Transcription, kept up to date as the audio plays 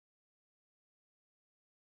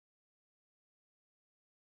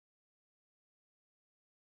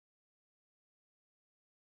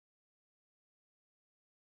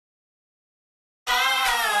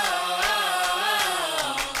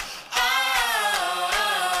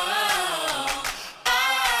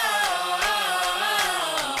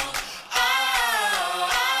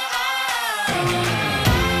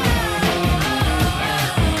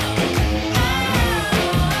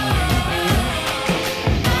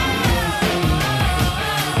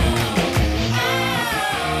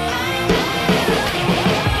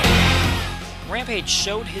Speedway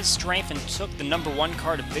showed his strength and took the #1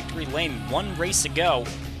 car to victory lane one race ago.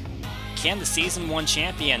 Can the Season 1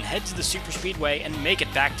 champion head to the Super Speedway and make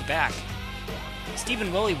it back-to-back?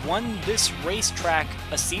 Stephen Willey won this racetrack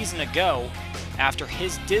a season ago after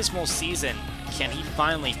his dismal season. Can he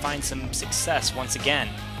finally find some success once again?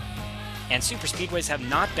 And Super Speedways have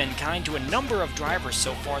not been kind to a number of drivers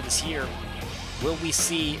so far this year. Will we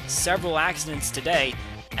see several accidents today,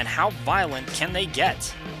 and how violent can they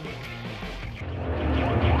get?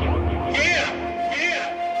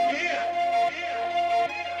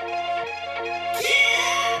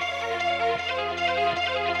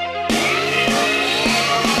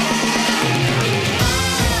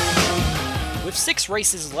 With 6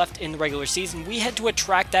 races left in the regular season, we head to a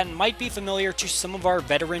track that might be familiar to some of our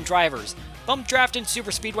veteran drivers. Bumpdraftin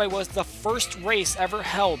Super Speedway was the first race ever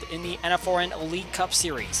held in the NFRN Elite Cup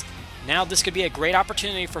Series. Now this could be a great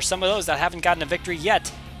opportunity for some of those that haven't gotten a victory yet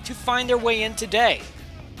to find their way in today.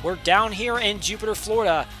 We're down here in Jupiter,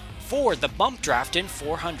 Florida for the Bumpdraftin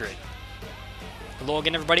 400. Hello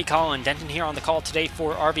again everybody, Colin Denton here on the call today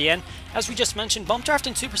for RVN. As we just mentioned,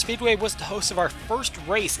 Bumpdraftin Super Speedway was the host of our first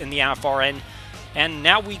race in the NFRN, and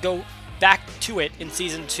now we go back to it in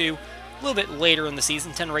Season 2, a little bit later in the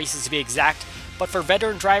season, 10 races to be exact. But for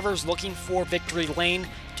veteran drivers looking for victory lane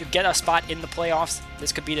to get a spot in the playoffs,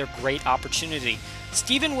 this could be their great opportunity.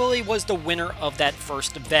 Stephen Willey was the winner of that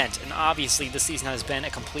first event, and obviously this season has been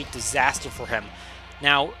a complete disaster for him.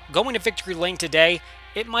 Now, going to victory lane today,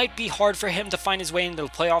 it might be hard for him to find his way into the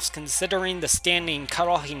playoffs considering the standing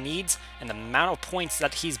cutoff he needs and the amount of points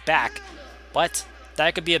that he's back, but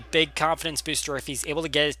that could be a big confidence booster if he's able to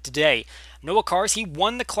get it today. Noah Cars, he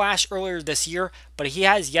won the Clash earlier this year, but he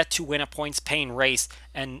has yet to win a points-paying race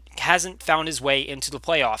and hasn't found his way into the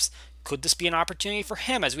playoffs. Could this be an opportunity for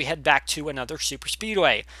him as we head back to another Super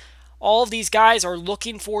Speedway? All of these guys are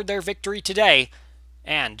looking for their victory today,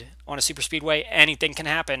 and on a Super Speedway, anything can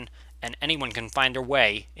happen, and anyone can find their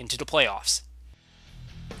way into the playoffs.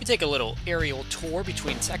 We take a little aerial tour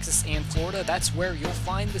between Texas and Florida. That's where you'll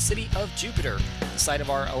find the city of Jupiter, the site of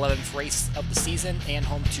our 11th race of the season and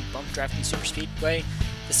home to Bumpdraftin Super Speedway,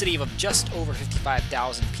 the city of just over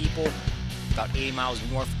 55,000 people, about 80 miles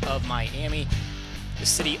north of Miami. The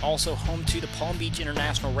city also home to the Palm Beach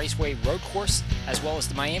International Raceway road course, as well as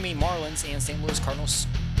the Miami Marlins and St. Louis Cardinals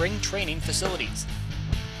spring training facilities.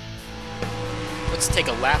 Let's take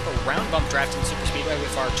a lap around Bumpdraftin Super Speedway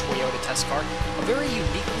with our Toyota test car. A very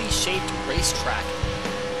uniquely shaped racetrack.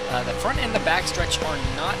 The front and the back stretch are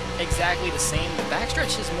not exactly the same. The back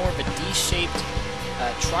stretch is more of a D-shaped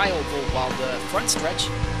tri-oval, while the front stretch,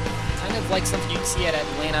 kind of like something you'd see at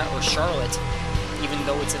Atlanta or Charlotte, even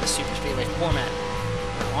though it's in a Super Speedway format.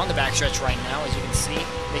 On the back stretch right now, as you can see,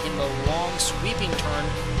 making the long sweeping turn,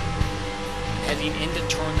 heading into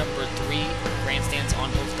turn number 3, grandstands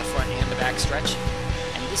on both the front and the back stretch.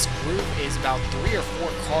 And this groove is about 3 or 4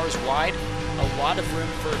 cars wide, a lot of room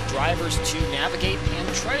for drivers to navigate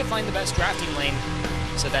and try to find the best drafting lane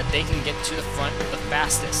so that they can get to the front the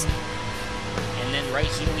fastest. And then right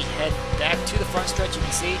here we head back to the front stretch. You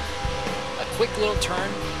can see a quick little turn,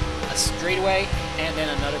 a straightaway, and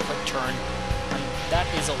then another quick turn. And that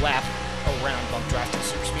is a lap around Bumpdraftin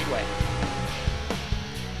Super Speedway.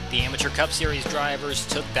 The Amateur Cup Series drivers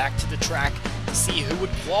took back to the track to see who would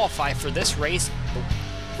qualify for this race.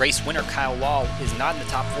 The race winner Kyle Law is not in the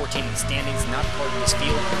top 14 in the standings, not part of this field.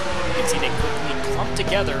 You can see they quickly clumped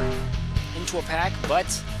together into a pack,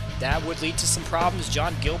 but that would lead to some problems.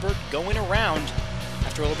 John Gilbert going around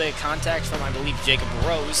after a little bit of contact from, I believe, Jacob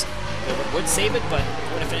Rose. Gilbert would save it, but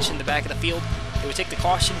going to finish in the back of the field. They would take the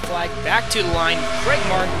caution flag back to the line. Craig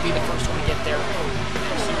Martin would be the first one to get there,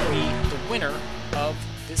 and he would be the winner of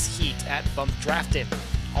this heat at Bumpdraftin.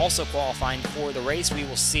 Also qualifying for the race, we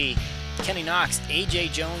will see Kenny Knox,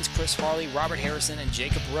 AJ Jones, Chris Farley, Robert Harrison, and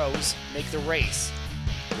Jacob Rose make the race.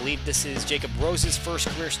 I believe this is Jacob Rose's first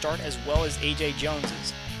career start as well as AJ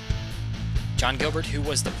Jones's. John Gilbert, who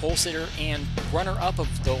was the pole sitter and runner-up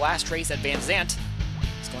of the last race at Van Zandt,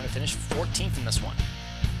 is going to finish 14th in this one.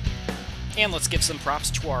 And let's give some props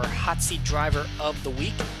to our hot seat driver of the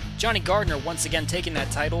week, Johnny Gardner, once again taking that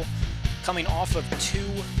title. Coming off of 2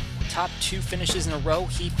 top 2 finishes in a row,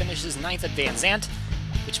 he finishes 9th at Van Zandt,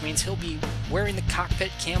 which means he'll be wearing the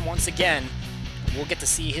cockpit cam once again. We'll get to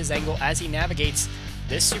see his angle as he navigates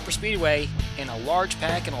this Super Speedway in a large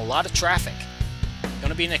pack and a lot of traffic.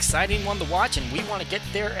 Going to be an exciting one to watch, and we want to get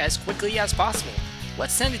there as quickly as possible.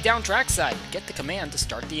 Let's send it down trackside and get the command to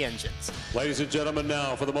start the engines. Ladies and gentlemen,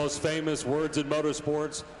 now for the most famous words in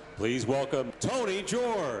motorsports, please welcome Tony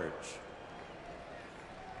George.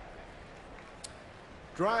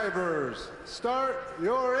 Drivers, start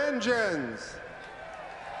your engines.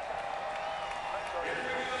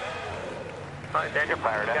 All right, Daniel,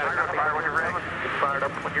 fired up. Fire when you're ready. Get fired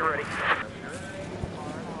up when you're ready.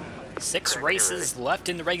 6 races left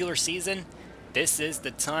in the regular season. This is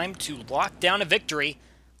the time to lock down a victory.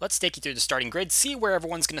 Let's take you through the starting grid, see where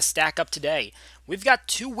everyone's going to stack up today. We've got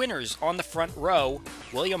 2 winners on the front row.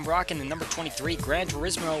 William Brock in the number 23 Gran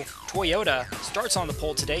Turismo Toyota starts on the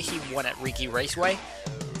pole today. He won at Riki Raceway.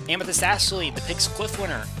 Amethyst Ashley, the Picks Cliff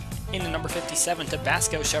winner, in the number 57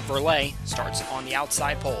 Tabasco Chevrolet, starts on the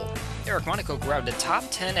outside pole. Eric Monaco grabbed a top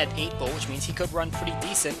 10 at 8 Bull, which means he could run pretty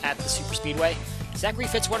decent at the Superspeedway. Zachary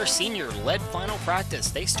Fitzwater Sr. led final practice.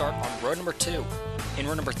 They start on row number 2. In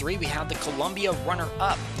row number 3, we have the Columbia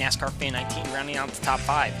runner-up, NASCAR Fan 19, rounding out the top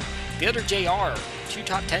 5. The other JR, 2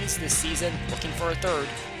 top 10s this season, looking for a 3rd,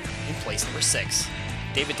 in place number 6.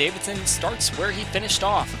 David Davidson starts where he finished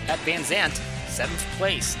off, at Van Zandt, 7th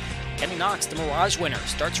place. Kenny Knox, the Mirage winner,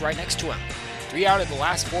 starts right next to him. 3 out of the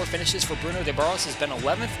last 4 finishes for Bruno De Barros has been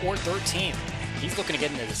 11th or 13th. He's looking to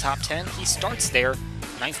get into the top 10. He starts there,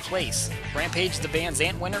 9th place. Rampage, the Van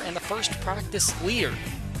Zandt winner and the first practice leader.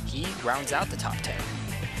 He rounds out the top 10.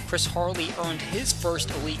 Chris Harley earned his first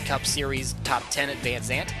Elite Cup Series top 10 at Van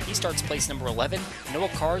Zandt. He starts place number 11. Noah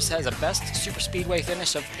Kars has a best Superspeedway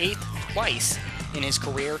finish of 8th twice in his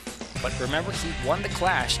career, but remember, he won the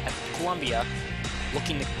Clash at Columbia,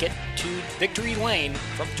 looking to get to victory lane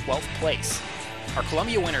from 12th place. Our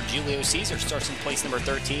Columbia winner, Julio Caesar, starts in place number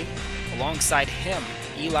 13. Alongside him,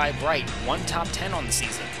 Eli Bright, 1 top 10 on the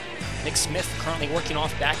season. Nick Smith currently working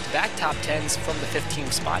off back-to-back top 10s from the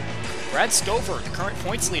 15th spot. Brad Stover, the current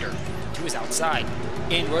points leader, to his outside.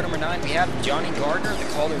 In row number 9, we have Johnny Gardner, the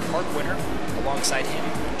Calder Park winner. Alongside him,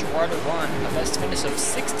 Gerardo Ron, a best finish of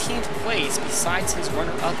 16th place besides his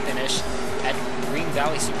runner-up finish at Green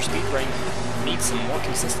Valley Superspeedway. Needs some more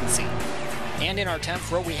consistency. And in our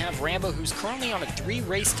 10th row, we have Rambo, who's currently on a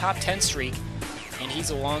 3-race top 10 streak, and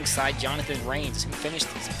he's alongside Jonathan Rains, who finished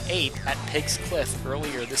 8th at Pig's Cliff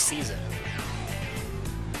earlier this season.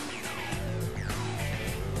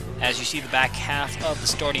 As you see the back half of the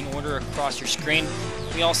starting order across your screen,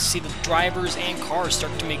 we also see the drivers and cars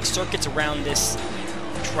start to make circuits around this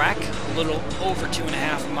track, a little over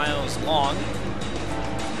 2.5 miles long.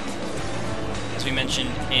 As we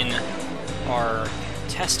mentioned in our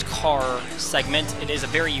test car segment, it is a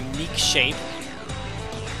very unique shape.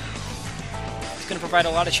 It's going to provide a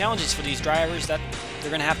lot of challenges for these drivers that they're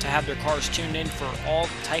going to have their cars tuned in for all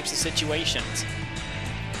types of situations.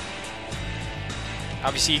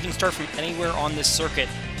 Obviously, you can start from anywhere on this circuit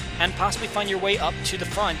and possibly find your way up to the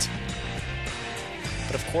front.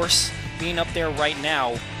 But of course, being up there right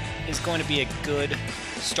now is going to be a good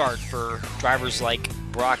start for drivers like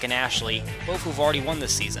Brock and Ashley, both who've already won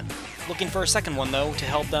this season. Looking for a second one, though, to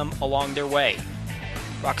help them along their way.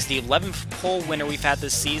 Brock is the 11th pole winner we've had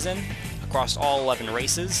this season across all 11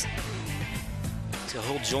 races. So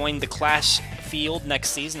he'll join the Clash field next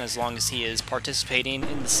season as long as he is participating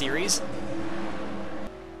in the series.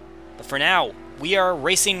 But for now, we are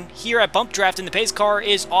racing here at Bumpdraftin. The pace car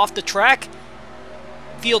is off the track.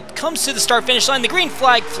 Field comes to the start-finish line. The green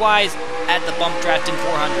flag flies at the Bumpdraftin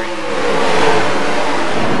 400.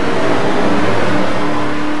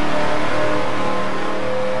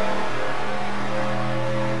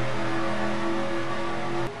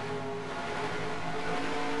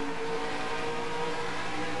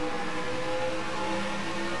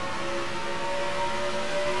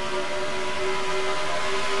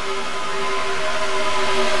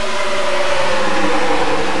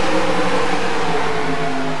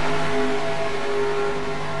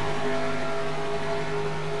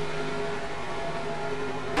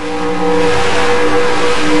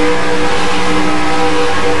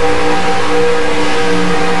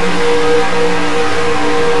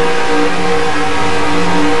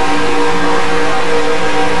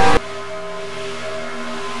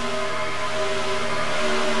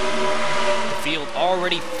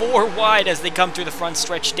 Already 4 wide as they come through the front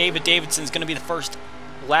stretch. David Davidson's going to be the first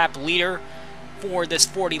lap leader for this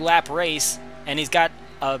 40-lap race, and he's got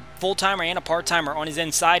a full-timer and a part-timer on his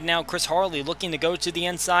inside now. Chris Harley looking to go to the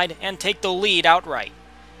inside and take the lead outright,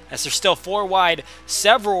 as they're still 4 wide,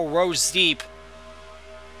 several rows deep,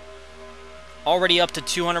 already up to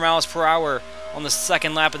 200 miles per hour on the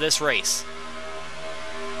second lap of this race.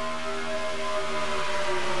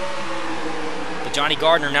 Johnny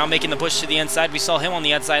Gardner now making the push to the inside. We saw him on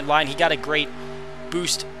the outside line. He got a great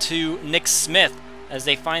boost to Nick Smith as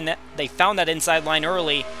they found that inside line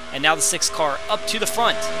early, and now the 6th car up to the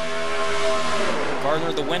front.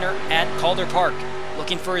 Gardner, the winner at Calder Park,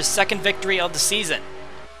 looking for his 2nd victory of the season.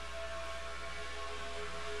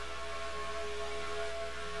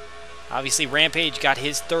 Obviously, Rampage got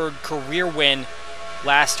his 3rd career win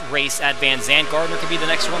last race at Van Zandt. Gardner could be the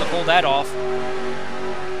next one to pull that off.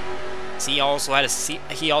 He also had a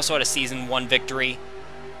season 1 victory.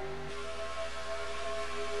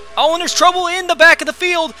 Oh, and there's trouble in the back of the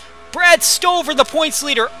field. Brad Stover, the points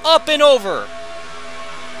leader, up and over.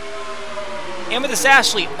 Amethyst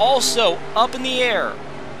Ashley also up in the air.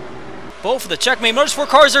 Both of the Checkmate Motorsport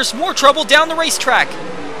cars, there's more trouble down the racetrack.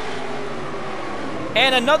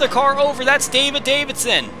 And another car over, that's David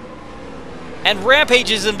Davidson. And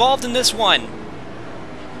Rampage is involved in this one.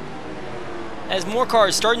 As more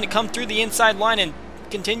cars starting to come through the inside line and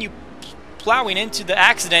continue plowing into the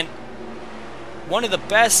accident. One of the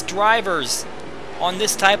best drivers on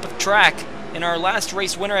this type of track in our last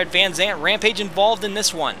race winner at Van Zandt. Rampage involved in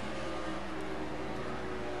this one.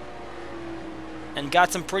 And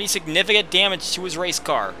got some pretty significant damage to his race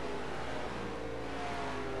car.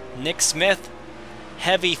 Nick Smith,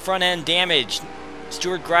 heavy front end damage.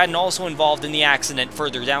 Stuart Gradden also involved in the accident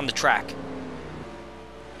further down the track.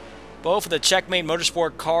 Both of the Checkmate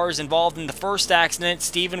Motorsport cars involved in the first accident,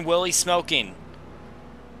 Stephen Willie smoking.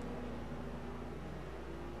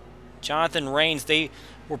 Jonathan Rains, they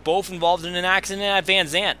were both involved in an accident at Van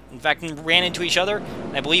Zandt. In fact, ran into each other.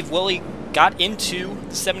 And I believe Willie got into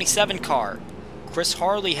the 77 car. Chris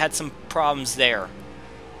Harley had some problems there.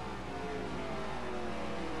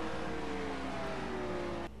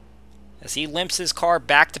 As he limps his car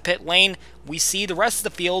back to pit lane, we see the rest of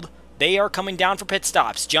the field. They are coming down for pit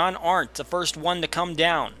stops. John Arndt, the first one to come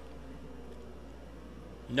down.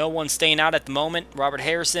 No one staying out at the moment. Robert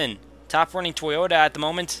Harrison, top running Toyota at the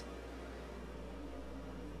moment.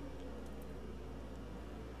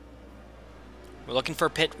 We're looking for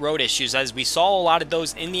pit road issues, as we saw a lot of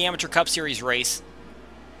those in the Amateur Cup Series race.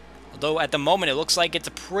 Although at the moment it looks like it's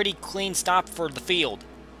a pretty clean stop for the field.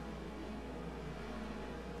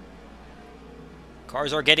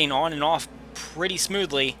 Cars are getting on and off pretty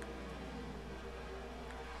smoothly.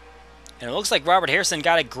 And it looks like Robert Harrison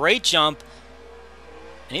got a great jump.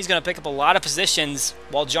 And he's going to pick up a lot of positions,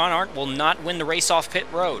 while John Arndt will not win the race off pit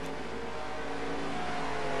road.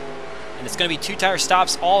 And it's going to be 2 tire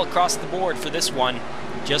stops all across the board for this one,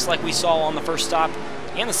 just like we saw on the first stop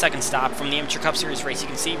and the second stop from the Amateur Cup Series race. You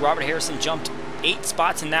can see Robert Harrison jumped 8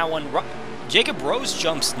 spots in that one. Jacob Rose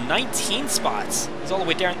jumps 19 spots. He's all the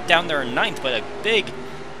way down there in 9th, but a big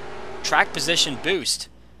track position boost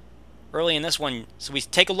early in this one. So we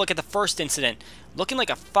take a look at the first incident. Looking like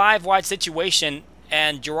a 5-wide situation,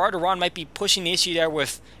 and Gerard Aron might be pushing the issue there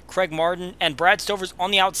with Craig Martin, and Brad Stover's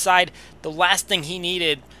on the outside. The last thing he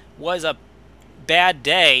needed was a bad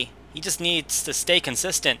day. He just needs to stay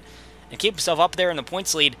consistent and keep himself up there in the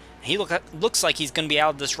points lead. He looks like he's going to be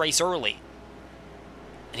out of this race early.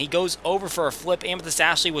 And he goes over for a flip. Amethyst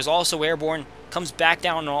Ashley was also airborne, comes back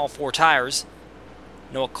down on all 4 tires.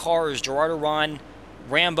 Noah Cars, Gerard Aron,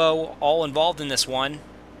 Rambo, all involved in this one.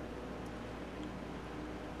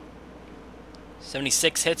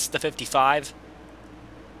 76 hits the 55.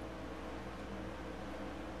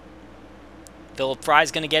 Philip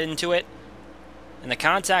Fry's going to get into it. And the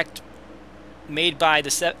contact made by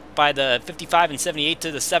the 55 and 78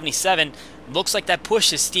 to the 77 looks like that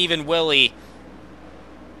pushes Stephen Willie,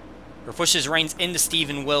 or pushes Rains into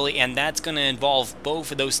Stephen Willie, and that's going to involve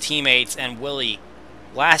both of those teammates. And Willie,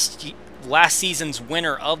 last season's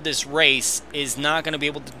winner of this race, is not going to be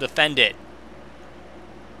able to defend it,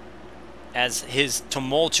 as his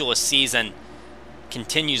tumultuous season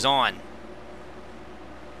continues on.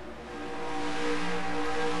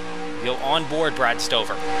 Go on board, Brad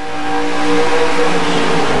Stover.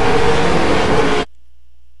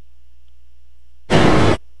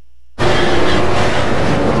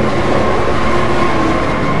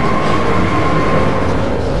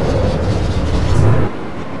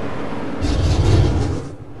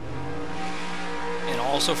 And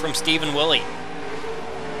also from Stephen Willie.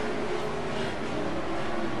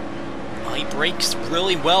 He brakes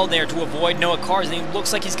really well there to avoid Noah Cars, and he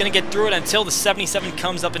looks like he's going to get through it until the 77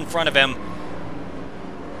 comes up in front of him.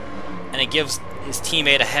 And it gives his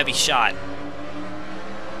teammate a heavy shot.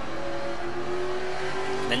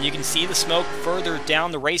 And then you can see the smoke further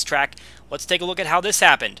down the racetrack. Let's take a look at how this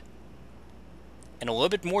happened. And a little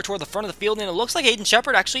bit more toward the front of the field, and it looks like Hayden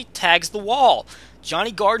Shepard actually tags the wall.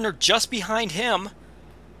 Johnny Gardner just behind him.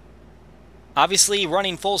 Obviously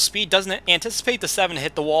running full speed, doesn't anticipate the 7 to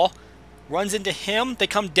hit the wall. Runs into him. They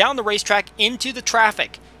come down the racetrack into the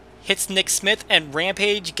traffic. Hits Nick Smith, and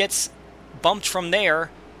Rampage gets bumped from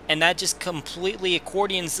there. And that just completely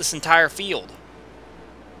accordions this entire field.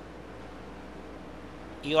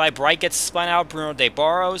 Eli Bright gets spun out. Bruno De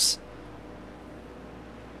Barros.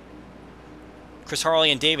 Chris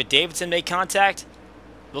Harley and David Davidson make contact.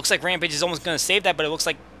 Looks like Rampage is almost going to save that, but it looks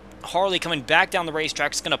like Harley coming back down the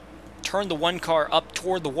racetrack is going to turn the one car up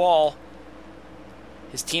toward the wall.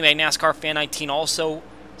 His teammate NASCAR Fan 19 also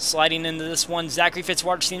sliding into this one. Zachary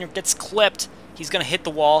Fitzwater Sr. gets clipped. He's going to hit the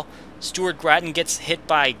wall. Stuart Gratton gets hit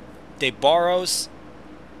by De Barros.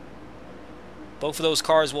 Both of those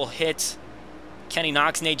cars will hit Kenny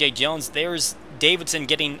Knox and AJ Jones. There's Davidson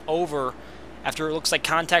getting over after it looks like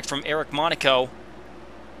contact from Eric Monaco.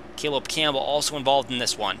 Caleb Campbell also involved in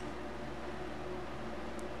this one.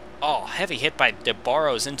 Oh, heavy hit by De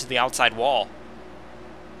Barros into the outside wall.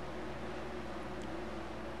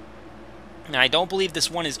 Now, I don't believe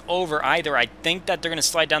this one is over either. I think that they're going to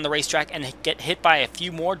slide down the racetrack and get hit by a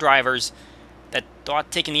few more drivers that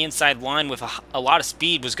thought taking the inside line with a lot of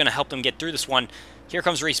speed was going to help them get through this one. Here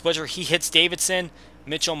comes Reese Butcher. He hits Davidson.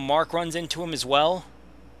 Mitchell Mark runs into him as well.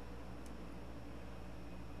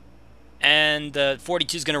 And the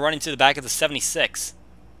 42 is going to run into the back of the 76.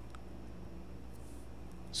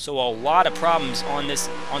 So a lot of problems on these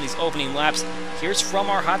opening laps. Here's from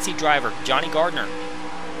our hot seat driver, Johnny Gardner.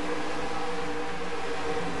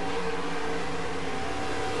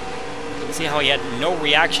 You can see how he had no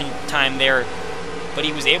reaction time there, but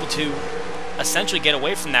he was able to essentially get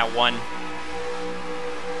away from that one.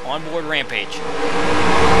 Onboard Rampage.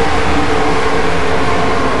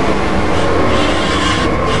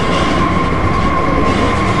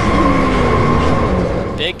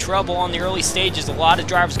 Big trouble on the early stages. A lot of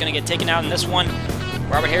drivers going to get taken out in this one.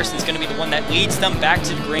 Robert Harrison is going to be the one that leads them back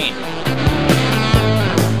to the green.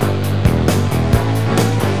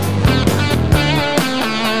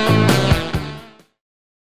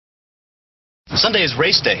 Sunday is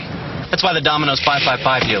race day. That's why the Domino's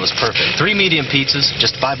 555 deal is perfect. 3 medium pizzas,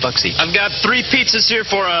 just $5 each. I've got 3 pizzas here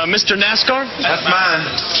for Mr. NASCAR. That's mine.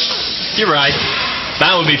 You're right.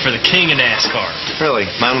 Mine would be for the king of NASCAR. Really?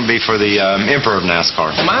 Mine would be for the emperor of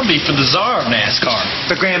NASCAR. Mine would be for the czar of NASCAR.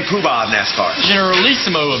 The grand poobah of NASCAR.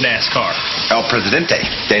 Generalissimo of NASCAR. El Presidente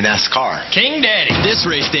de NASCAR. King Daddy. This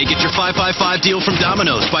race day, get your 555 deal from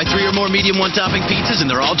Domino's. Buy 3 or more medium one-topping pizzas, and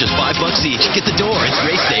they're all just $5 each. Get the door. It's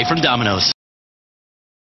race day from Domino's.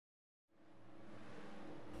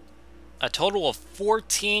 A total of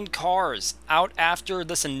 14 cars out after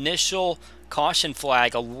this initial caution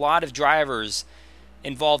flag. A lot of drivers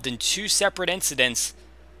involved in 2 separate incidents.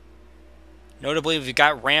 Notably, we've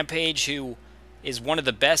got Rampage, who is one of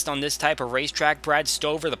the best on this type of racetrack. Brad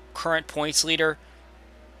Stover, the current points leader.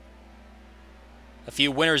 A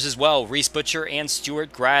few winners as well, Reese Butcher and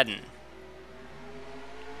Stuart Gratton.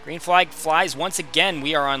 Green flag flies once again.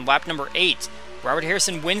 We are on lap number 8. Robert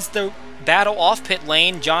Harrison wins the battle off pit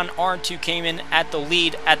lane. John Arndt, who came in at the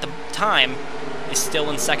lead at the time, is still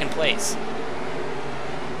in second place.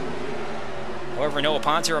 However, Noah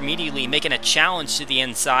Ponter immediately making a challenge to the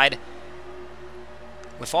inside.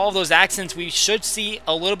 With all of those accidents, we should see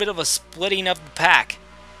a little bit of a splitting of the pack.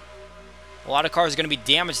 A lot of cars are going to be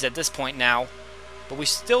damaged at this point now, but we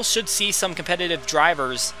still should see some competitive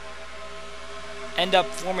drivers end up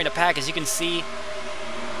forming a pack. As you can see,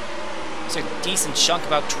 it's a decent chunk,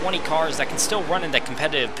 about 20 cars that can still run at that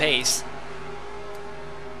competitive pace.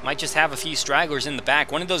 Might just have a few stragglers in the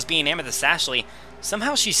back. One of those being Amethyst Ashley.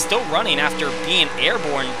 Somehow she's still running after being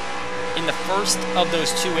airborne in the first of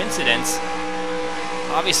those 2 incidents.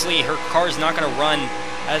 Obviously, her car is not going to run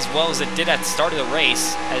as well as it did at the start of the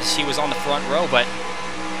race, as she was on the front row, but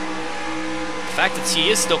the fact that she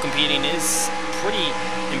is still competing is pretty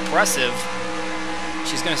impressive.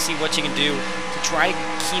 She's going to see what she can do to try to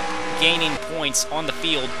keep gaining points on the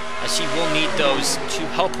field, as she will need those to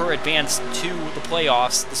help her advance to the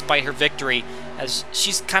playoffs despite her victory, as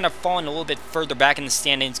she's kind of fallen a little bit further back in the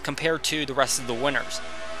standings compared to the rest of the winners.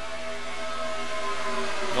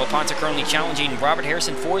 Noah Ponce currently challenging Robert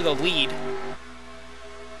Harrison for the lead.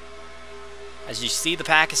 As you see, the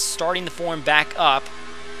pack is starting to form back up.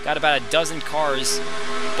 Got about a dozen cars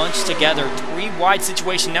bunched together. 3 wide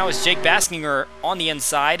situation now is Jake Baskinger on the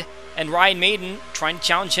inside, and Ryan Maiden trying to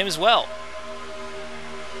challenge him as well.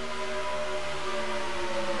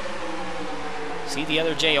 See the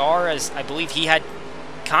other JR, as I believe he had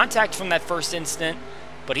contact from that first incident,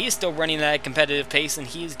 but he is still running at a competitive pace, and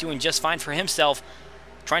he is doing just fine for himself,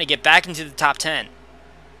 trying to get back into the top 10.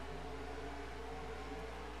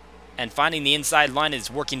 And finding the inside line is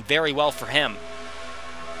working very well for him.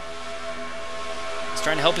 He's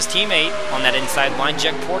trying to help his teammate on that inside line,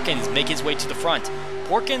 Jack Porkins, make his way to the front.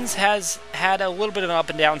 Porkins has had a little bit of an up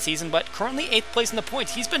and down season, but currently 8th place in the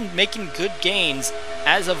points. He's been making good gains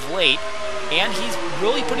as of late, and he's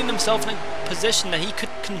really putting himself in a position that he could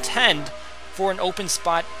contend for an open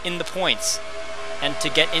spot in the points and to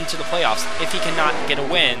get into the playoffs if he cannot get a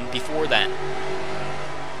win before then.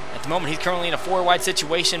 At the moment, he's currently in a 4-wide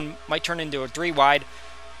situation, might turn into a 3-wide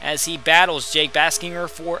as he battles Jake Baskinger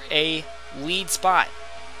for a lead spot.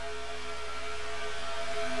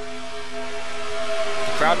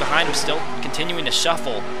 The crowd behind him still continuing to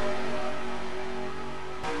shuffle.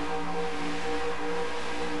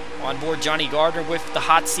 On board, Johnny Gardner with the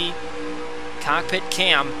hot seat cockpit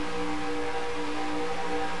cam.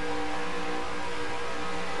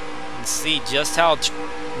 And see just how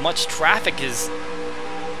much traffic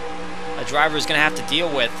a driver is going to have to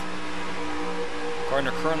deal with.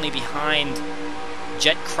 Gardner currently behind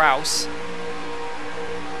Jet Kraus.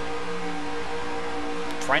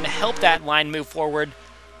 Trying to help that line move forward,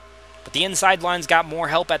 but the inside line's got more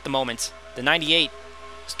help at the moment. The 98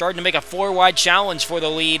 starting to make a 4-wide challenge for the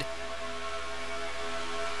lead.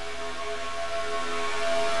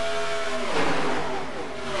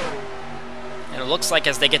 And it looks like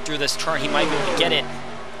as they get through this turn, he might be able to get it.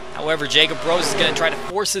 However, Jacob Rose is going to try to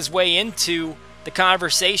force his way into the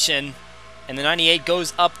conversation, and the 98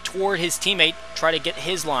 goes up toward his teammate, try to get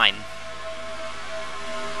his line.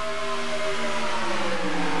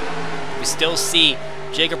 We still see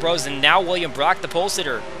Jacob Rose and now William Brock, the pole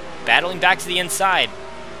sitter, battling back to the inside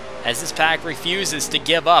as this pack refuses to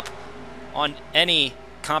give up on any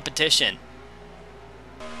competition.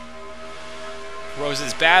 Rose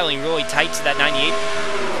is battling really tight to that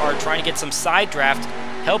 98 car, trying to get some side draft,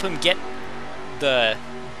 help him get the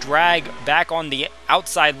drag back on the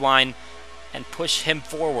outside line and push him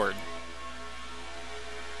forward.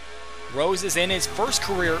 Rose is in his first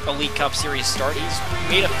career Elite Cup Series start. He's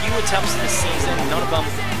made a few attempts this season, none of them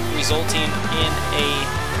resulting in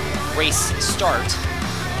a race start.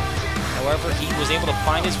 However, he was able to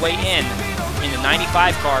find his way in the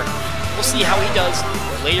 95 car. We'll see how he does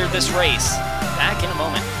later this race. Back in a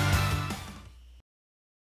moment.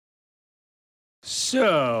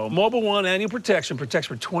 So, Mobile One annual protection protects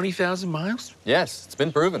for 20,000 miles? Yes, it's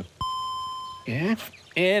been proven. Yeah,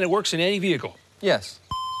 and it works in any vehicle. Yes.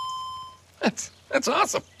 That's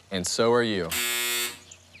awesome. And so are you.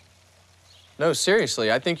 No,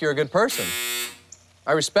 seriously, I think you're a good person.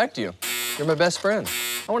 I respect you. You're my best friend.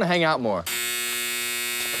 I want to hang out more.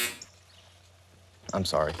 I'm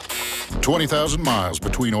sorry. 20,000 miles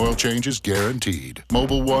between oil changes guaranteed.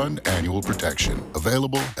 Mobile One annual protection.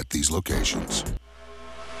 Available at these locations.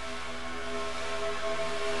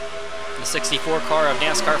 The 64 car of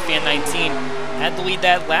NASCAR Fan 19 had to lead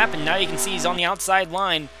that lap, and now you can see he's on the outside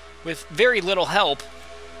line with very little help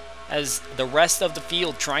as the rest of the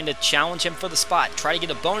field trying to challenge him for the spot, try to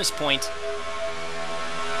get a bonus point.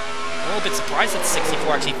 A little bit surprised that the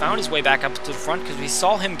 64 actually found his way back up to the front because we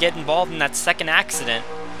saw him get involved in that second accident.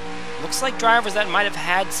 Looks like drivers that might have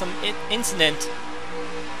had some incident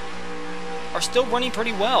are still running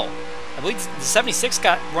pretty well. I believe the 76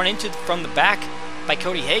 got run into from the back by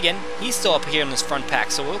Cody Hagan. He's still up here in this front pack,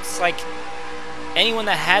 so it looks like anyone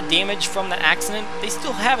that had damage from that accident, they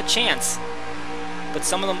still have a chance. But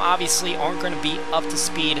some of them obviously aren't going to be up to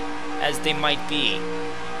speed as they might be.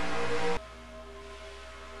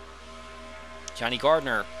 Johnny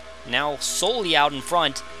Gardner now solely out in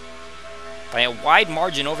front by a wide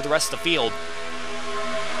margin over the rest of the field.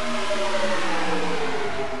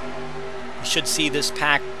 We should see this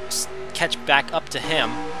pack catch back up to him.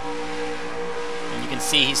 And you can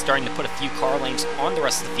see he's starting to put a few car lanes on the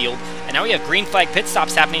rest of the field. And now we have green flag pit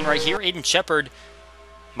stops happening right here. Aiden Shepard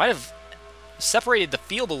might have separated the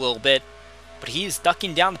field a little bit, but he's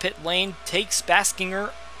ducking down the pit lane, takes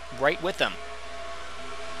Baskinger right with him.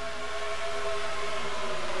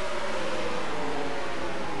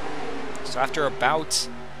 So after about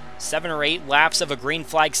 7 or 8 laps of a green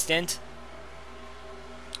flag stint,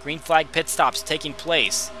 green flag pit stops taking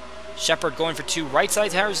place. Shepard going for 2 right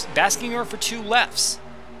side tires, Baskinger for 2 lefts.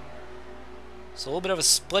 So a little bit of a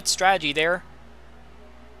split strategy there.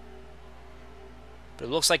 But it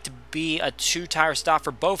looks like to be a 2-tire stop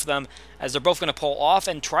for both of them, as they're both going to pull off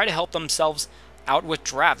and try to help themselves out with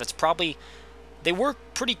draft. That's probably, they were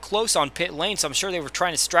pretty close on pit lane, so I'm sure they were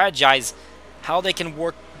trying to strategize how they can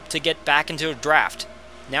work to get back into a draft.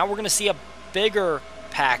 Now we're going to see a bigger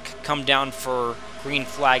pack come down for green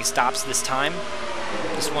flag stops this time.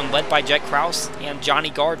 This one led by Jet Kraus and Johnny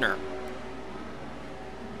Gardner.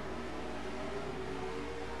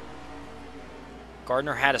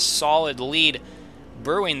 Gardner had a solid lead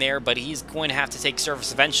brewing there, but he's going to have to take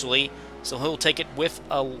service eventually, so he'll take it with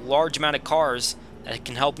a large amount of cars that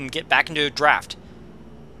can help him get back into a draft.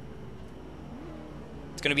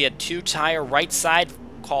 It's going to be a 2-tire right side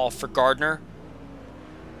call for Gardner.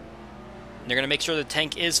 And they're going to make sure the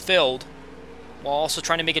tank is filled while also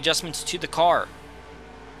trying to make adjustments to the car.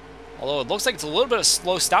 Although it looks like it's a little bit of a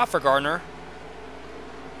slow stop for Gardner.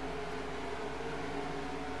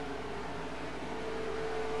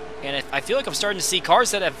 And I feel like I'm starting to see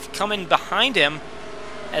cars that have come in behind him,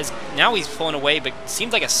 as now he's pulling away, but it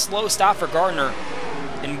seems like a slow stop for Gardner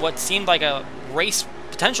in what seemed like a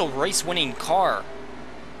potential race-winning car.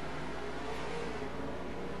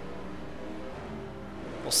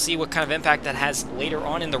 We'll see what kind of impact that has later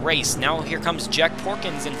on in the race. Now here comes Jack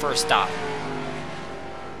Porkins in for a stop.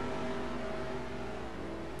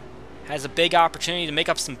 Has a big opportunity to make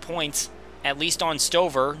up some points, at least on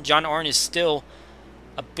Stover. John Arndt is still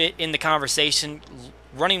a bit in the conversation,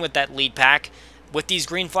 running with that lead pack. With these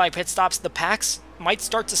green flag pit stops, the packs might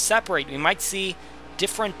start to separate. We might see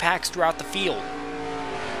different packs throughout the field.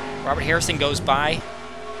 Robert Harrison goes by.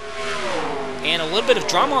 And a little bit of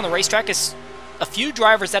drama on the racetrack is a few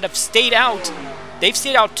drivers that have stayed out. They've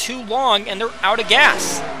stayed out too long and they're out of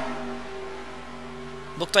gas.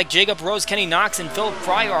 Looked like Jacob Rose, Kenny Knox, and Philip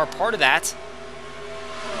Fry are part of that,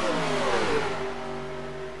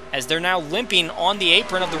 as they're now limping on the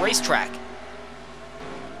apron of the racetrack.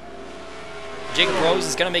 Jacob Rose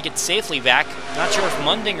is going to make it safely back. Not sure if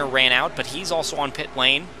Mundinger ran out, but he's also on pit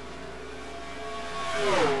lane.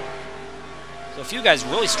 So a few guys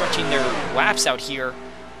really stretching their laps out here.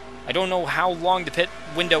 I don't know how long the pit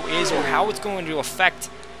window is or how it's going to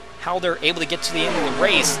affect how they're able to get to the end of the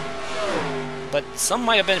race, but some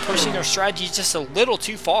might have been pushing their strategy just a little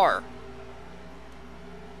too far.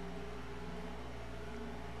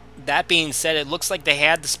 That being said, it looks like they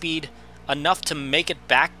had the speed enough to make it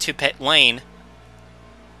back to pit lane,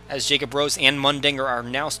 as Jacob Rose and Mundinger are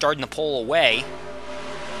now starting to pull away.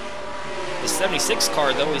 The 76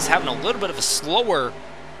 car, though, is having a little bit of a slower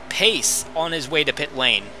pace on his way to pit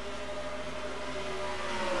lane.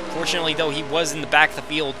 Fortunately, though, he was in the back of the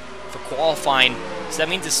field for qualifying, so that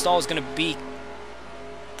means his stall is going to be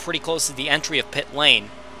pretty close to the entry of pit lane.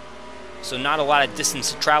 So not a lot of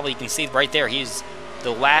distance to travel. You can see right there, he's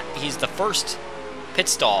the first pit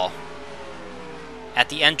stall at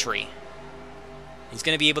the entry. He's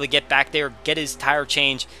going to be able to get back there, get his tire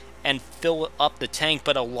change, and fill up the tank,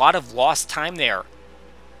 but a lot of lost time there.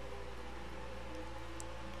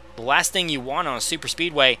 The last thing you want on a super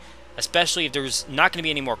speedway, especially if there's not going to be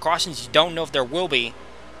any more cautions, you don't know if there will be,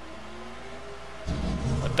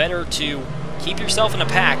 but better to keep yourself in a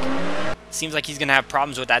pack. Seems like he's going to have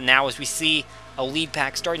problems with that now, as we see a lead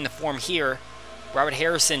pack starting to form here. Robert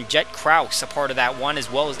Harrison, Jet Kraus, a part of that one,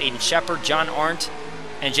 as well as Aiden Shepard, John Arndt,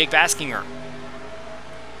 and Jake Baskinger.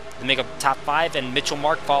 They make up top 5, and Mitchell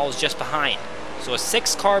Mark follows just behind. So a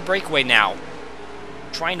 6-car breakaway now,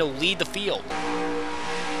 trying to lead the field.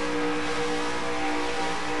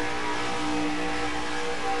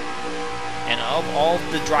 And of all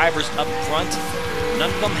the drivers up front,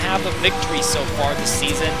 none of them have a victory so far this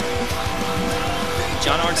season.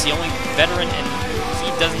 John Arndt's the only veteran, and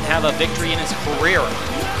he doesn't have a victory in his career.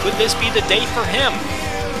 Could this be the day for him?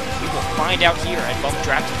 We will find out here at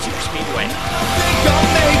Bumpdraftin Super Speedway.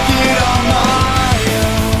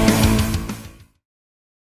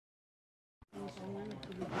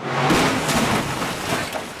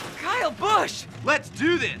 Kyle Busch! Let's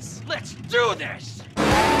do this! Let's do this!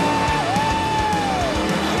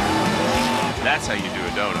 That's how you do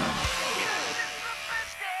a donut.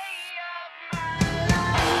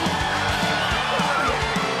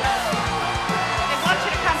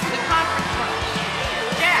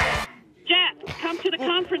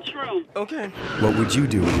 Conference room. Okay. What would you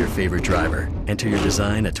do with your favorite driver? Enter your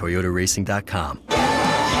design at toyotaracing.com.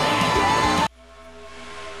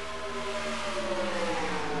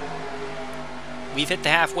 We've hit the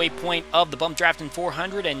halfway point of the Bumpdraftin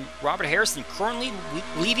 400, and Robert Harrison currently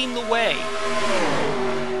leading the way.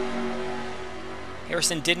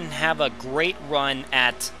 Harrison didn't have a great run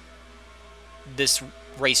at this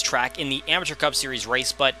racetrack in the Amateur Cup Series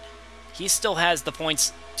race, but he still has the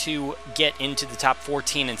points to get into the top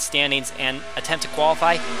 14 in standings and attempt to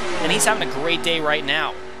qualify, and he's having a great day right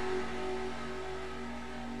now.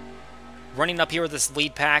 Running up here with this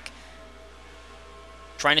lead pack,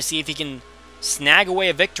 trying to see if he can snag away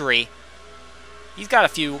a victory. He's got a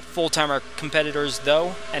few full-timer competitors,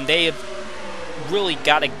 though, and they have really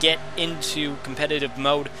got to get into competitive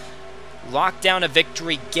mode, lock down a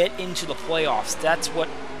victory, get into the playoffs. That's what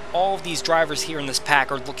all of these drivers here in this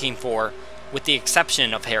pack are looking for, with the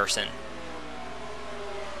exception of Harrison.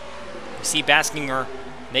 You see Baskinger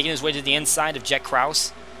making his way to the inside of Jet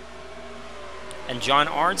Kraus. And John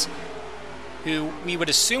Arndt, who we would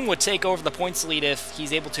assume would take over the points lead if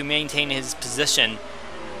he's able to maintain his position,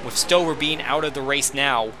 with Stover being out of the race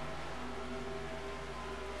now.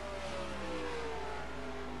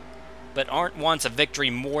 But Arndt wants a victory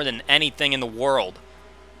more than anything in the world.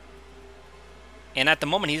 And at the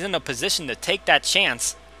moment, he's in a position to take that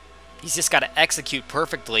chance He's just got to execute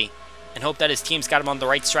perfectly and hope that his team's got him on the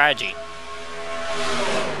right strategy.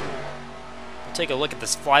 We'll take a look at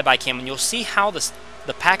this flyby cam, and you'll see how the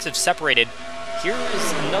packs have separated. Here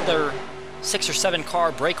is another 6 or 7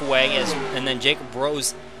 car breakaway, and then Jacob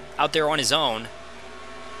Rose out there on his own.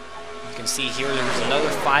 You can see here there's another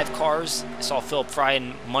 5 cars. I saw Philip Fry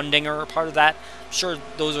and Mundinger part of that. I'm sure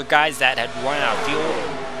those are guys that had run out of fuel.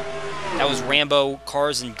 That was Rambo,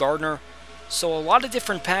 Cars, and Gardner. So a lot of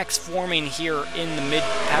different packs forming here in the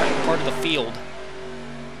mid-pack part of the field.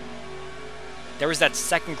 There was that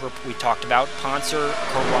second group we talked about. Poncer,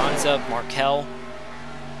 Carranza, Markel,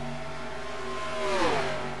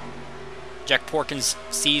 Jack Porkins,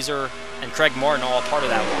 Caesar, and Craig Martin, all a part of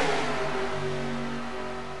that one.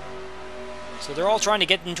 So they're all trying to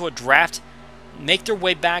get into a draft, make their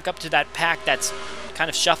way back up to that pack that's kind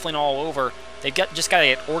of shuffling all over. They've just got to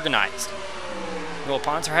get organized. Will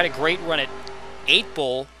Poncer had a great run at 8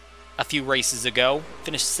 Bull a few races ago,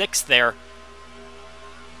 finished 6th there.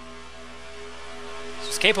 So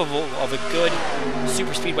he's capable of a good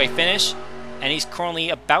super speedway finish, and he's currently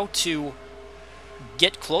about to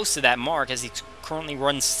get close to that mark as he currently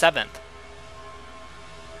runs 7th.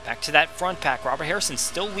 Back to that front pack. Robert Harrison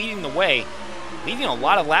still leading the way, leaving a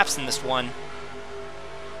lot of laps in this one.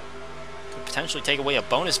 Could potentially take away a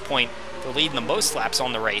bonus point for leading the most laps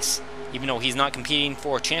on the race, even though he's not competing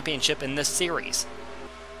for a championship in this series.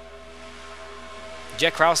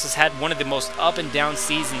 Jet Krause has had one of the most up and down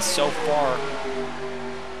seasons so far,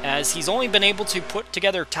 as he's only been able to put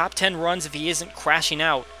together top 10 runs if he isn't crashing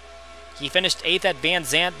out. He finished 8th at Van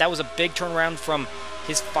Zandt. That was a big turnaround from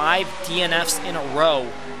his 5 DNFs in a row.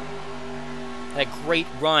 Had a great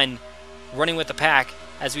run running with the pack,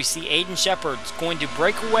 as we see Aiden Shepard's going to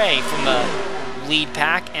break away from the lead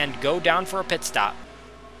pack and go down for a pit stop.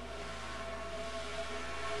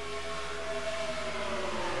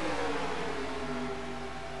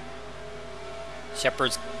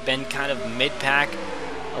 Shepard's been kind of mid-pack,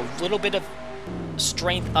 a little bit of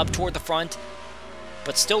strength up toward the front,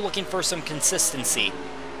 but still looking for some consistency.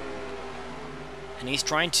 And he's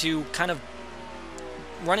trying to kind of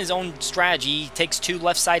run his own strategy. He takes 2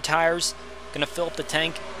 left side tires, gonna fill up the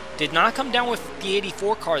tank. Did not come down with the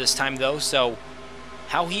 84 car this time though, so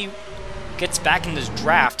how he gets back in this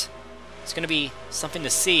draft, it's gonna be something to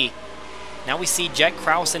see. Now we see Jet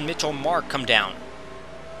Krause and Mitchell Mark come down.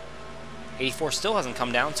 84 still hasn't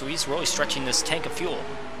come down, so he's really stretching this tank of fuel.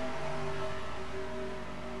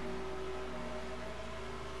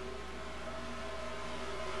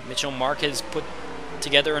 Mitchell Mark has put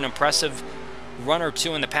together an impressive run or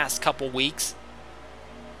two in the past couple weeks.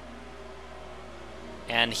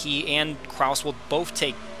 And he and Krause will both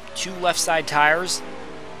take 2 left side tires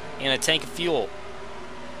and a tank of fuel.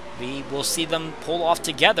 We will see them pull off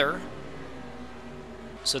together,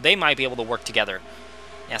 so they might be able to work together.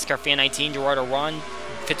 NASCAR Fan 19, Gerardo Ron,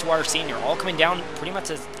 Fitzwater Sr. all coming down pretty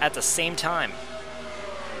much at the same time.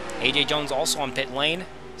 AJ Jones also on pit lane.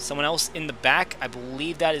 Someone else in the back, I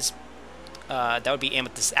believe that is that would be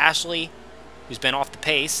Amethyst Ashley, who's been off the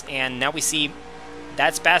pace. And now we see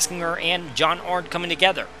that's Baskinger and John Arndt coming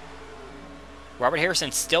together. Robert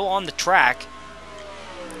Harrison still on the track,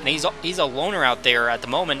 and he's a loner out there at the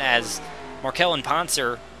moment, as Markel and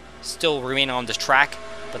Poncer still remain on the track,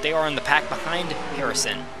 but they are in the pack behind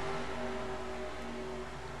Harrison.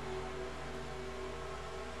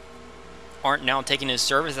 Arndt now taking his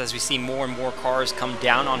service as we see more and more cars come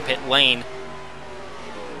down on pit lane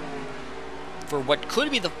for what could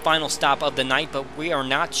be the final stop of the night, but we are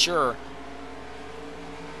not sure.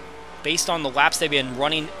 Based on the laps they've been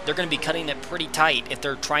running, they're going to be cutting it pretty tight if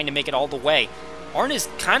they're trying to make it all the way. Arndt is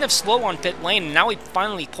kind of slow on pit lane, and now he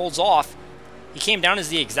finally pulls off. He came down as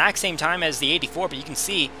the exact same time as the 84, but you can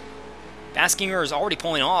see Baskinger is already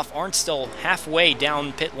pulling off. Arndt's still halfway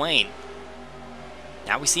down pit lane.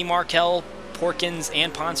 Now we see Markel, Porkins,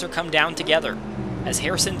 and Poncer come down together, as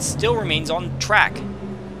Harrison still remains on track.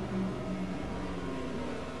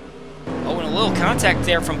 Oh, and a little contact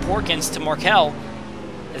there from Porkins to Markel,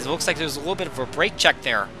 as it looks like there's a little bit of a brake check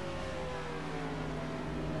there.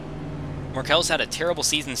 Markel's had a terrible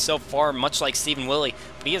season so far, much like Stephen Willey,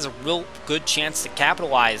 but he has a real good chance to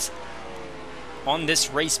capitalize on this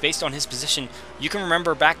race based on his position. You can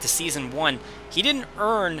remember back to season 1, he didn't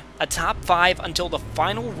earn a top 5 until the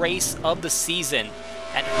final race of the season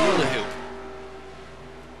at Hula Hoop.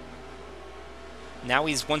 Now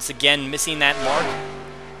he's once again missing that mark,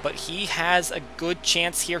 but he has a good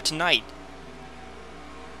chance here tonight.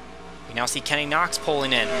 We now see Kenny Knox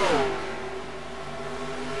pulling in.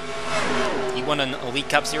 He won an Elite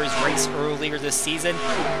Cup Series race earlier this season.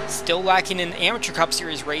 Still lacking an Amateur Cup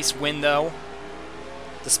Series race win, though.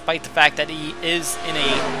 despite the fact that he is in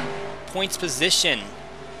a points position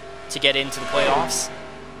to get into the playoffs.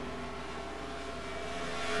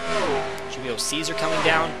 Julio Caesar coming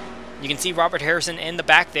down. You can see Robert Harrison in the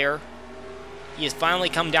back there. He has finally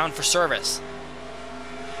come down for service.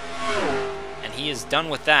 And he is done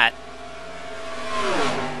with that.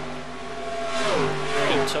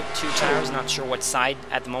 He took 2 tires, not sure what side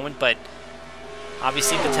at the moment, but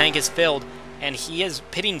obviously the tank is filled. And he is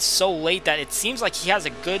pitting so late that it seems like he has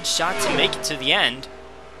a good shot to make it to the end.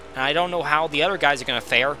 And I don't know how the other guys are going to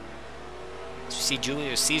fare. You see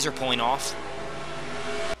Julio Caesar pulling off.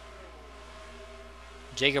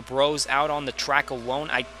 Jacob Rose out on the track alone.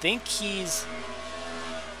 I think he's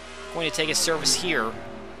going to take his service here.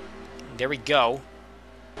 There we go.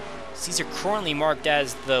 Caesar currently marked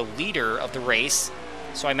as the leader of the race.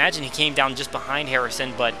 So I imagine he came down just behind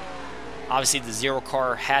Harrison, but obviously the 0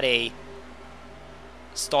 car had a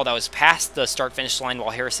stall that was past the start-finish line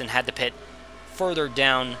while Harrison had to pit further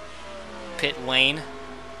down pit lane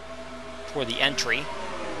toward the entry.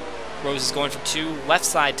 Rose is going for 2 left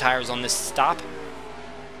side tires on this stop,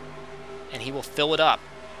 and he will fill it up.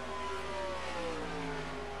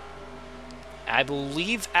 I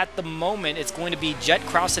believe at the moment it's going to be Jet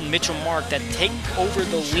Krause and Mitchell Mark that take over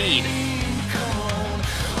the lead.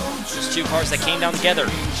 There's 2 cars that came down together,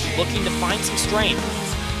 looking to find some strength.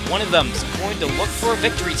 One of them is going to look for a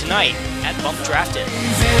victory tonight at Bumpdraftin.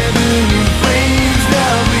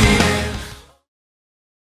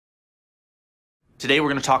 Today we're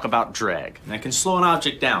going to talk about drag, and that can slow an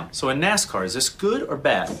object down. So in NASCAR, is this good or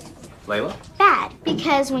bad? Layla? Bad,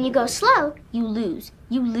 because when you go slow, you lose.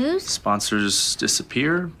 You lose. Sponsors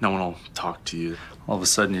disappear, no one will talk to you. All of a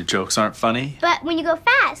sudden your jokes aren't funny. But when you go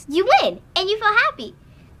fast, you win, and you feel happy.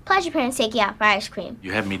 Plus your parents take you out for ice cream.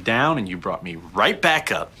 You had me down and you brought me right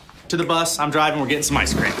back up. To the bus, I'm driving, we're getting some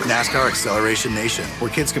ice cream. NASCAR Acceleration Nation, where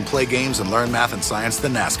kids can play games and learn math and science the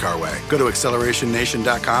NASCAR way. Go to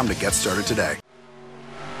accelerationnation.com to get started today.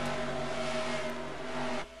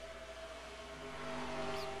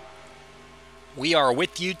 We are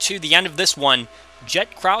with you to the end of this one.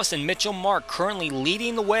 Jet Krause and Mitchell Mark currently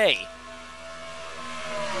leading the way.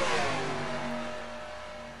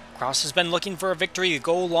 Krause has been looking for a victory to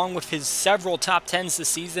go along with his several top 10s this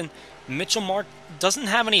season. Mitchell Mark doesn't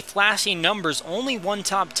have any flashy numbers, only 1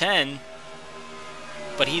 top 10,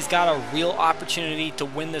 but he's got a real opportunity to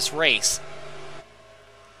win this race.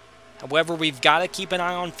 However, we've got to keep an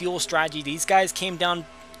eye on fuel strategy. These guys came down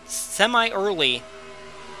semi-early.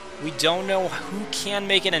 We don't know who can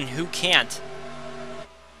make it and who can't.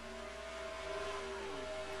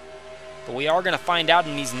 But we are going to find out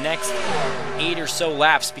in these next 8 or so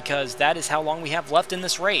laps, because that is how long we have left in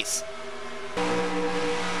this race.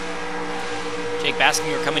 Jake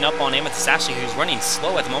Baskinger coming up on Amethyst Ashley, who's running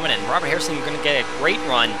slow at the moment, and Robert Harrison going to get a great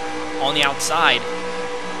run on the outside.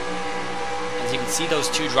 As you can see, those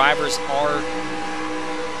 2 drivers are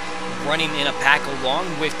running in a pack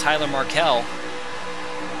along with Tyler Markell.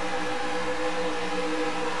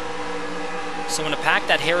 So in a pack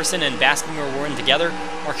that Harrison and Baskinger were in together,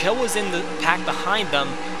 Markell was in the pack behind them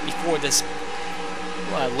before this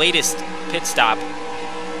latest pit stop.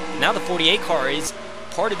 Now the 48 car is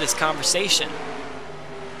part of this conversation.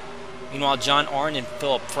 Meanwhile, John Arnn and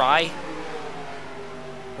Philip Fry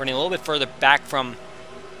running a little bit further back from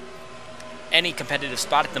any competitive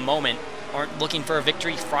spot at the moment, aren't looking for a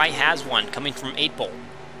victory. Fry has one coming from 8 Bowl.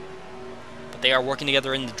 But they are working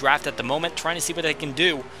together in the draft at the moment, trying to see what they can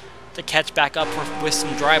do to catch back up with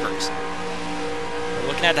some drivers. We're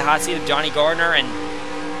looking at the hot seat of Johnny Gardner, and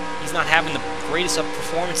he's not having the greatest of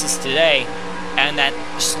performances today. And that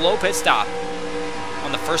slow pit stop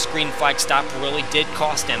on the first green flag stop really did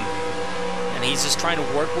cost him. And he's just trying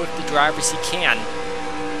to work with the drivers he can,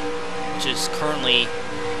 which is currently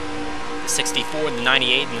the 64, the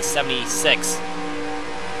 98, and the 76.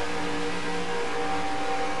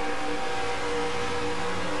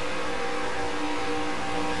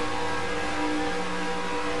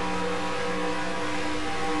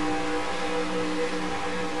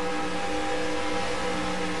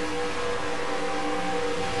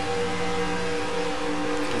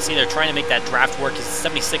 See, they're trying to make that draft work. His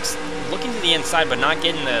 76 looking to the inside, but not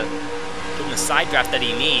getting the side draft that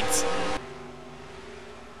he needs.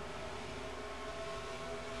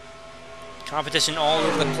 Competition all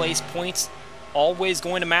over the place. Points always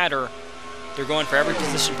going to matter. They're going for every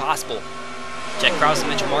position possible. Jet Krause and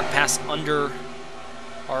Mitchell Mark pass under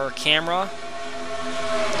our camera.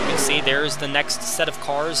 You can see there's the next set of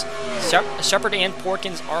cars. Shepard and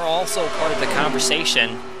Porkins are also part of the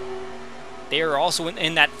conversation. They are also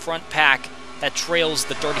in that front pack that trails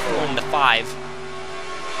the 34 and the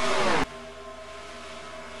 5.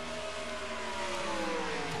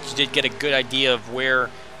 So did get a good idea of where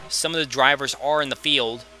some of the drivers are in the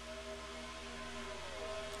field,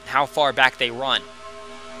 how far back they run.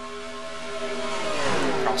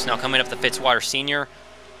 Prost now coming up the Fitzwater Sr.,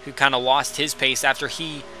 who kind of lost his pace after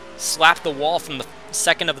he slapped the wall from the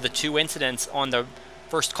second of the two incidents on the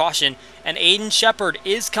first caution. And Aiden Shepard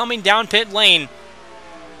is coming down pit lane.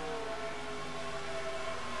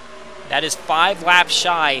 That is 5 laps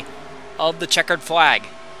shy of the checkered flag.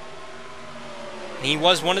 And he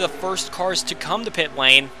was one of the first cars to come to pit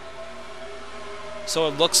lane. So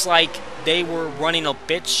it looks like they were running a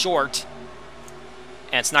bit short.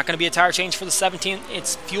 And it's not going to be a tire change for the 17.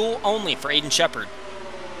 It's fuel only for Aiden Shepard,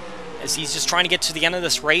 as he's just trying to get to the end of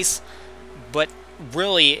this race. But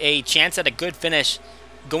really a chance at a good finish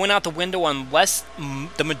going out the window unless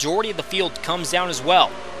the majority of the field comes down as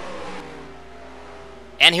well.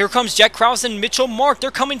 And here comes Jack Krause and Mitchell Mark.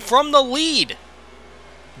 They're coming from the lead.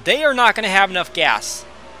 They are not going to have enough gas.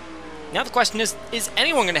 Now the question is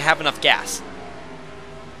anyone going to have enough gas?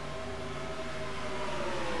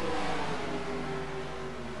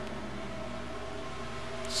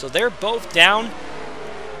 So they're both down.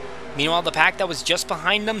 Meanwhile, the pack that was just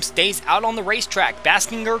behind them stays out on the racetrack.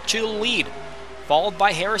 Baskinger to the lead, followed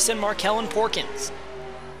by Harrison, Markell, and Porkins.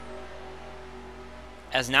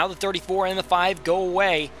 As now the 34 and the 5 go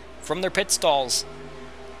away from their pit stalls.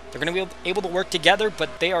 They're going to be able to work together,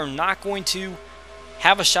 but they are not going to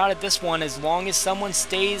have a shot at this one as long as someone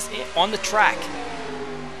stays on the track.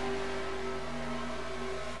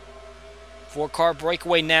 4-car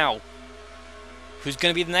breakaway now. Who's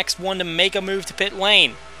going to be the next one to make a move to pit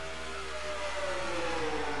lane?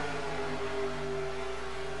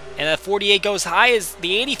 And the 48 goes high as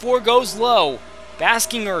the 84 goes low.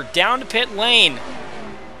 Baskinger down to pit lane.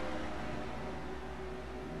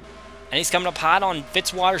 And he's coming up hot on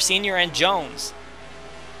Fitzwater Sr. and Jones.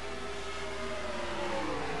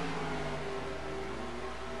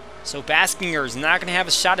 So Baskinger's not going to have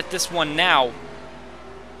a shot at this one now.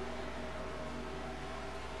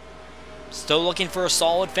 Still looking for a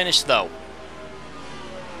solid finish, though.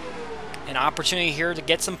 An opportunity here to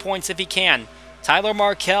get some points if he can. Tyler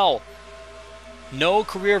Markell, no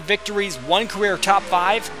career victories, 1 career top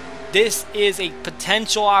 5. This is a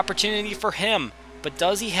potential opportunity for him, but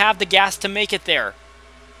does he have the gas to make it there?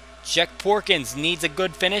 Jack Porkins needs a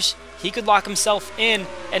good finish. He could lock himself in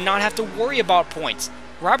and not have to worry about points.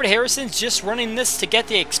 Robert Harrison's just running this to get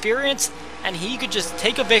the experience, and he could just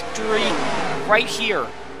take a victory right here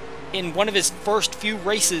in one of his first few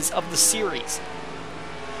races of the series.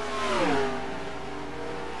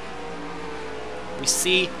 We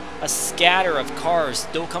see a scatter of cars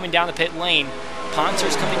still coming down the pit lane.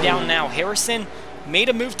 Ponser's coming down now. Harrison made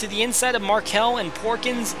a move to the inside of Markell, and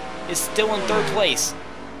Porkins is still in 3rd place.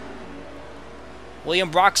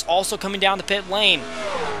 William Brock's also coming down the pit lane.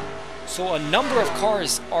 So a number of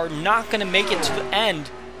cars are not going to make it to the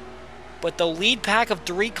end, but the lead pack of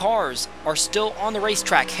 3 cars are still on the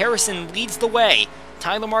racetrack. Harrison leads the way.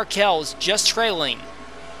 Tyler Markell is just trailing.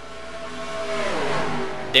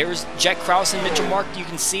 There's Jack Krause and Mitchell Mark. You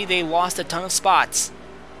can see they lost a ton of spots.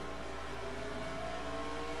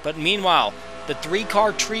 But meanwhile, the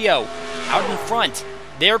 3-car trio out in front.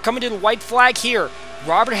 They're coming to the white flag here.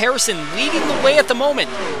 Robert Harrison leading the way at the moment.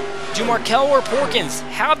 Do Markell or Porkins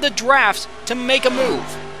have the draft to make a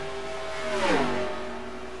move?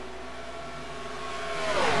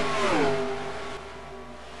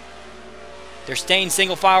 They're staying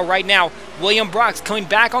single file right now. William Brock's coming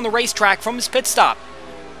back on the racetrack from his pit stop.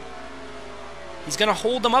 He's going to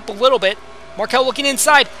hold them up a little bit. Markell looking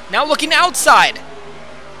inside, now looking outside.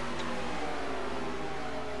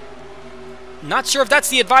 Not sure if that's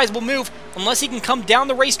the advisable move, unless he can come down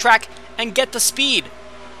the racetrack and get the speed.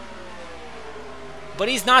 But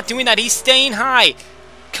he's not doing that. He's staying high.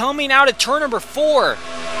 Coming out at turn number 4.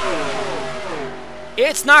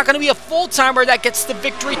 It's not going to be a full-timer that gets the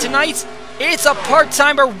victory tonight. It's a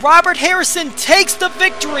part-timer. Robert Harrison takes the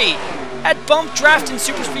victory at Bumpdraftin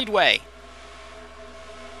Superspeedway.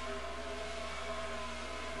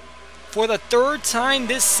 For the 3rd time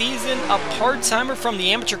this season, a part-timer from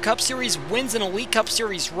the Amateur Cup Series wins an Elite Cup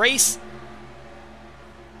Series race.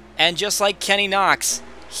 And just like Kenny Knox,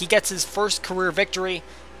 he gets his first career victory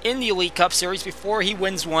in the Elite Cup Series before he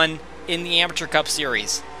wins one in the Amateur Cup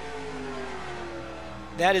Series.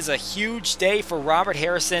 That is a huge day for Robert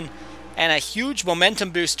Harrison and a huge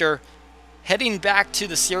momentum booster heading back to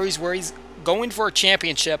the series where he's going for a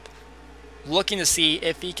championship, looking to see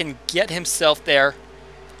if he can get himself there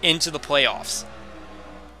into the playoffs.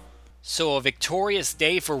 So a victorious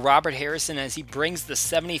day for Robert Harrison as he brings the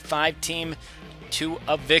 75 team to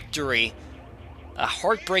a victory. A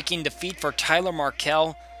heartbreaking defeat for Tyler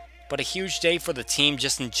Markell but a huge day for the team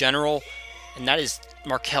just in general, and that is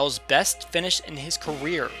Markel's best finish in his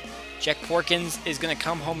career. Jack Porkins is going to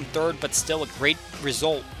come home third, but still a great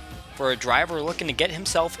result for a driver looking to get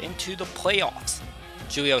himself into the playoffs.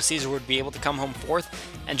 Julio Cesar would be able to come home fourth,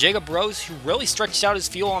 and Jacob Rose, who really stretched out his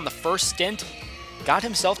fuel on the first stint, got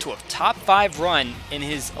himself to a top 5 run in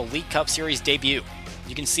his Elite Cup Series debut.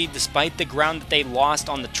 You can see despite the ground that they lost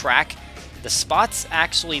on the track, the spots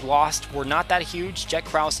actually lost were not that huge. Jet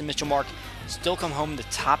Krause and Mitchell Mark still come home to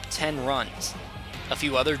top 10 runs. A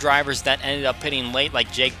few other drivers that ended up pitting late,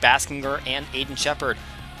 like Jake Baskinger and Aiden Shepard,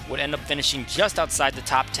 would end up finishing just outside the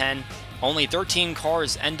top 10. Only 13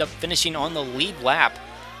 cars end up finishing on the lead lap.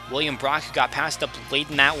 William Brock, who got passed up late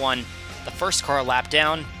in that one, the first car lap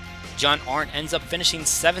down. John Arndt ends up finishing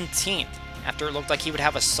 17th after it looked like he would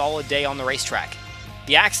have a solid day on the racetrack.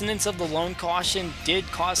 The accidents of the lone caution did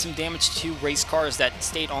cause some damage to race cars that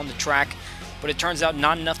stayed on the track, but it turns out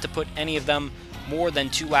not enough to put any of them more than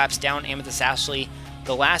 2 laps down Amethyst Ashley,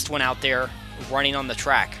 the last one out there running on the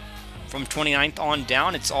track. From 29th on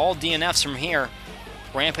down, it's all DNFs from here.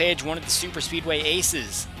 Rampage, one of the Super Speedway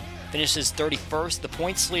aces, finishes 31st. The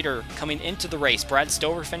points leader coming into the race, Brad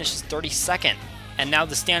Stover, finishes 32nd. And now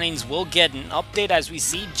the standings will get an update as we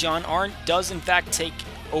see John Arndt does in fact take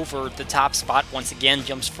over the top spot once again,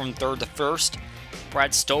 jumps from 3rd to 1st.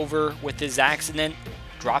 Brad Stover, with his accident,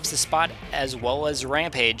 drops the spot as well as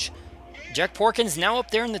Rampage. Jack Porkins now up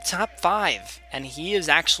there in the top 5, and he is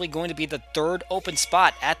actually going to be the 3rd open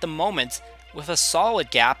spot at the moment with a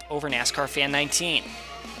solid gap over NASCAR Fan 19.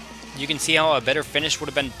 You can see how a better finish would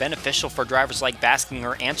have been beneficial for drivers like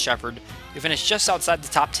Baskinger and Shepard, who finished just outside the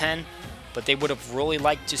top 10, but they would have really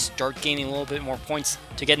liked to start gaining a little bit more points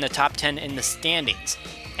to get in the top 10 in the standings.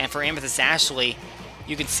 And for Amethyst Ashley,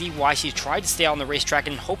 you can see why she tried to stay on the racetrack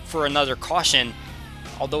and hope for another caution,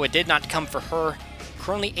 although it did not come for her.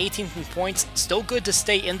 Currently 18th in points, still good to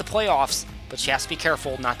stay in the playoffs, but she has to be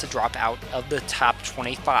careful not to drop out of the top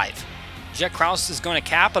 25. Jet Krause is going to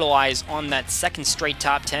capitalize on that second straight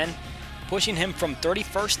top 10, pushing him from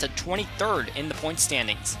 31st to 23rd in the point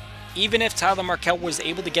standings. Even if Tyler Markel was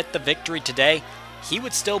able to get the victory today, he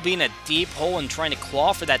would still be in a deep hole and trying to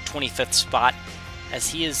claw for that 25th spot, as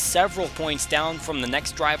he is several points down from the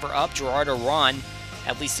next driver up, Gerardo Ron,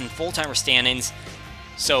 at least in full-timer standings.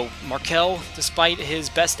 So Markel, despite his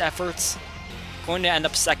best efforts, going to end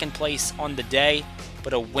up 2nd place on the day,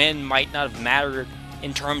 but a win might not have mattered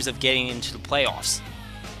in terms of getting into the playoffs.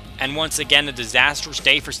 And once again, a disastrous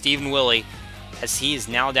day for Stephen Willey, as he is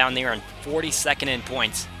now down there in 42nd in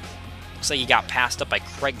points. Looks like he got passed up by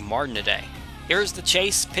Craig Martin today. Here's the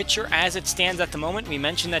Chase picture as it stands at the moment. We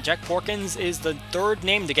mentioned that Jack Porkins is the 3rd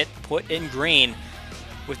name to get put in green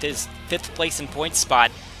with his 5th place in points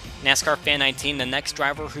spot. NASCAR Fan 19, the next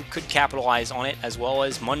driver who could capitalize on it, as well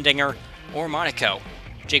as Mundinger or Monaco.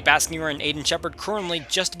 Jake Baskinger and Aiden Shepard currently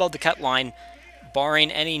just above the cut line,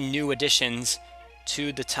 barring any new additions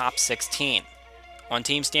to the top 16. On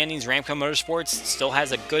team standings, Ramco Motorsports still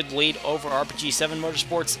has a good lead over RPG7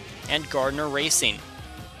 Motorsports and Gardner Racing.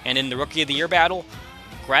 And in the Rookie of the Year battle,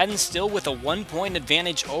 Graddon still with a 1-point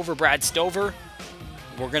advantage over Brad Stover.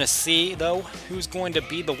 We're going to see, though, who's going to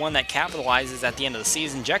be the one that capitalizes at the end of the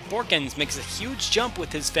season. Jack Porkins makes a huge jump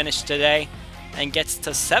with his finish today and gets to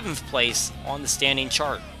 7th place on the standing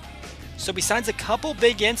chart. So besides a couple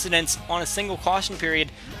big incidents on a single caution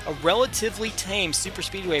period, a relatively tame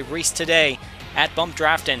Superspeedway race today at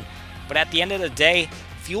Bumpdraftin. But at the end of the day,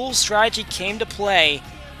 fuel strategy came to play,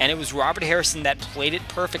 and it was Robert Harrison that played it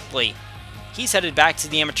perfectly. He's headed back to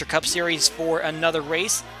the Amateur Cup Series for another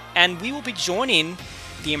race, and we will be joining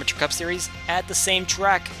the Amateur Cup Series at the same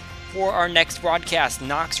track for our next broadcast,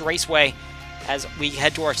 Knox Raceway, as we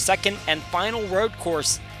head to our 2nd and final road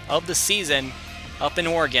course of the season up in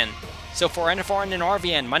Oregon. So for NFRN and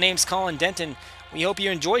RVN, my name's Colin Denton. We hope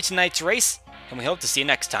you enjoyed tonight's race, and we hope to see you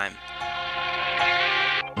next time.